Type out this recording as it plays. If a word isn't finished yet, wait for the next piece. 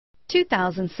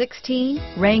2016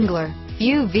 Wrangler.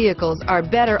 Few vehicles are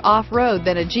better off-road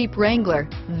than a Jeep Wrangler.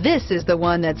 This is the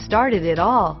one that started it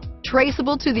all.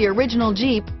 Traceable to the original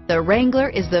Jeep, the Wrangler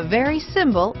is the very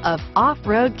symbol of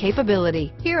off-road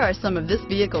capability. Here are some of this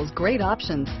vehicle's great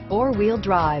options: four-wheel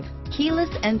drive,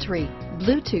 keyless entry,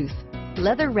 Bluetooth,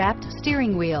 leather-wrapped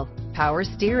steering wheel, power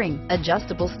steering,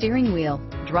 adjustable steering wheel,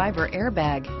 driver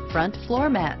airbag, front floor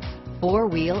mats,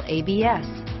 four-wheel ABS,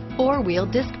 four-wheel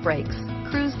disc brakes,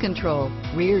 cruise control,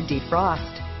 rear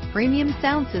defrost, premium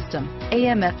sound system,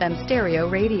 AM/FM stereo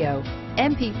radio,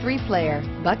 MP3 player,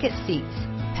 bucket seats,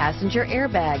 passenger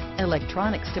airbag,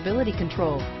 electronic stability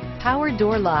control, power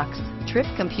door locks, trip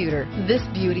computer. This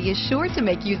beauty is sure to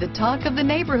make you the talk of the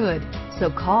neighborhood. So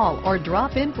call or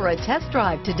drop in for a test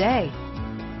drive today.